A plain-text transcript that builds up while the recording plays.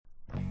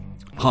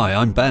Hi,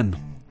 I'm Ben.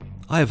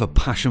 I have a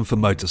passion for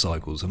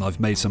motorcycles and I've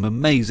made some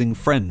amazing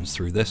friends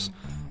through this,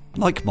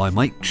 like my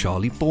mate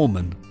Charley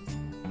Boorman.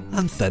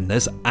 And then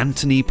there's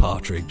Anthony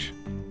Partridge.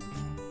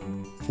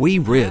 We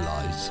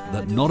realise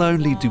that not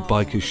only do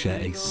bikers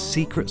share a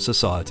secret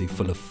society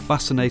full of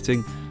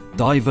fascinating,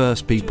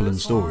 diverse people and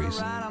stories.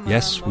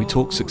 Yes, we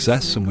talk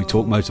success and we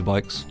talk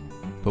motorbikes,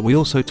 but we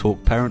also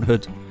talk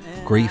parenthood,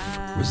 grief,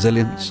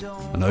 resilience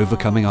and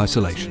overcoming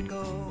isolation.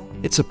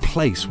 It's a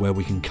place where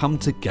we can come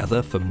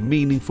together for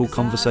meaningful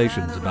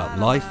conversations about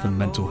life and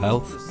mental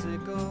health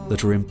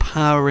that are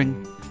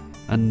empowering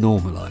and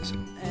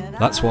normalising.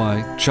 That's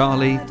why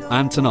Charley,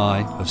 Ant and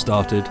I have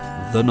started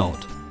The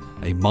Nod,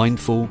 a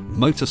mindful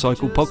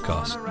motorcycle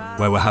podcast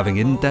where we're having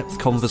in-depth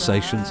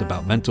conversations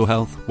about mental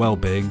health,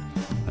 well-being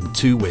and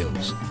two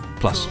wheels.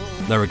 Plus,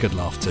 they're a good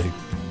laugh too.